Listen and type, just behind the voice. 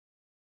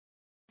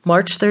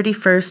March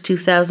 31st,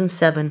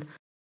 2007.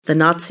 The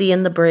Nazi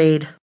and the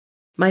Braid.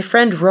 My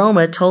friend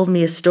Roma told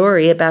me a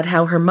story about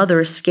how her mother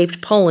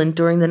escaped Poland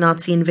during the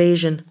Nazi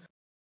invasion.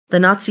 The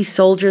Nazi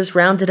soldiers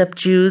rounded up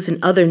Jews and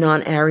other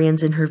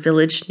non-Aryans in her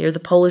village near the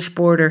Polish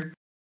border.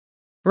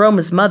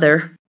 Roma's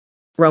mother,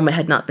 Roma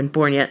had not been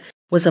born yet,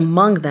 was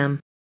among them.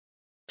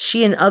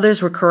 She and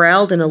others were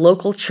corralled in a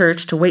local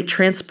church to wait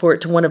transport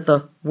to one of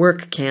the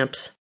work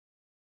camps.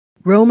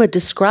 Roma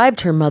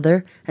described her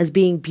mother as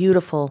being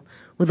beautiful,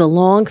 with a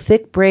long,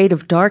 thick braid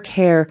of dark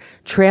hair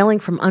trailing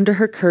from under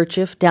her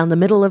kerchief down the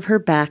middle of her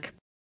back.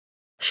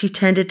 She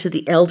tended to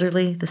the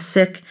elderly, the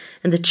sick,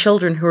 and the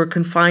children who were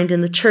confined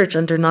in the church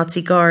under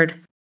Nazi guard.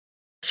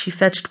 She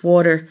fetched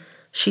water.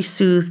 She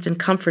soothed and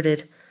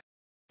comforted.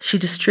 She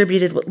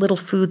distributed what little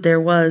food there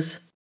was.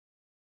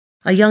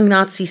 A young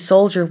Nazi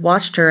soldier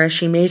watched her as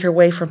she made her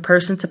way from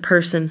person to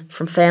person,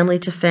 from family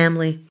to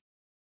family.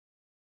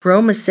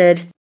 Roma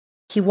said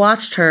he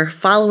watched her,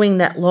 following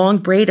that long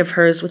braid of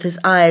hers with his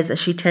eyes as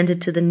she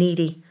tended to the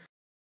needy.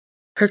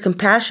 Her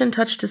compassion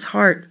touched his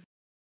heart.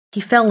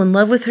 He fell in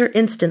love with her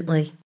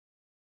instantly.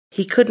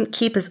 He couldn't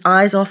keep his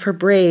eyes off her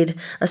braid,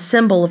 a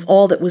symbol of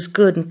all that was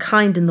good and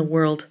kind in the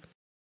world.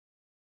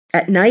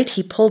 At night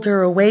he pulled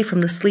her away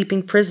from the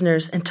sleeping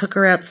prisoners and took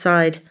her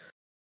outside.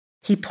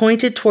 He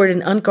pointed toward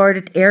an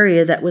unguarded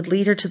area that would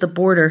lead her to the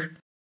border.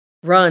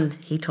 "Run,"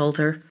 he told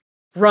her.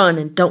 "Run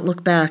and don't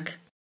look back."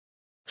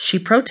 She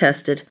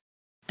protested.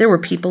 There were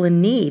people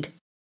in need.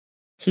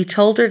 He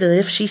told her that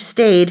if she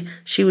stayed,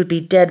 she would be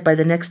dead by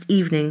the next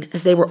evening,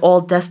 as they were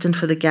all destined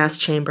for the gas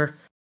chamber.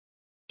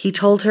 He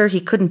told her he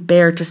couldn't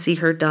bear to see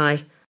her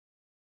die.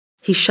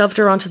 He shoved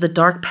her onto the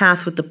dark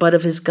path with the butt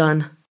of his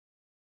gun.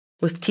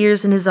 With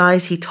tears in his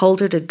eyes, he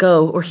told her to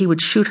go, or he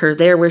would shoot her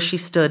there where she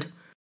stood.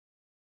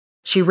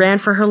 She ran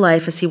for her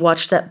life as he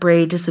watched that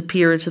braid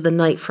disappear into the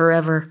night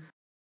forever.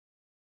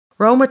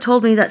 Roma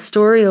told me that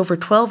story over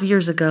 12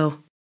 years ago.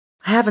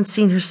 I haven't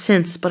seen her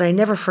since, but I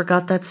never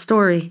forgot that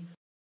story.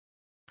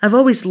 I've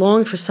always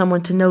longed for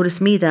someone to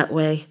notice me that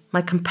way,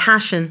 my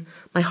compassion,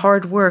 my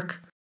hard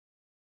work.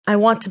 I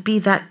want to be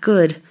that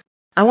good.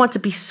 I want to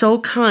be so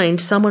kind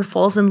someone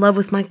falls in love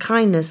with my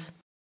kindness.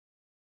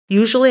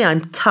 Usually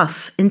I'm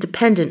tough,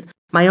 independent,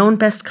 my own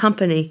best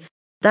company.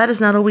 That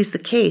is not always the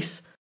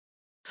case.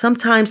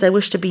 Sometimes I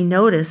wish to be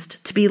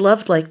noticed, to be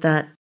loved like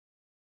that.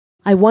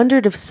 I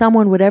wondered if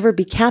someone would ever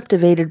be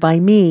captivated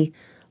by me,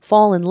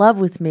 fall in love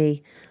with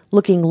me,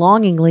 looking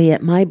longingly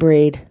at my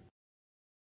braid.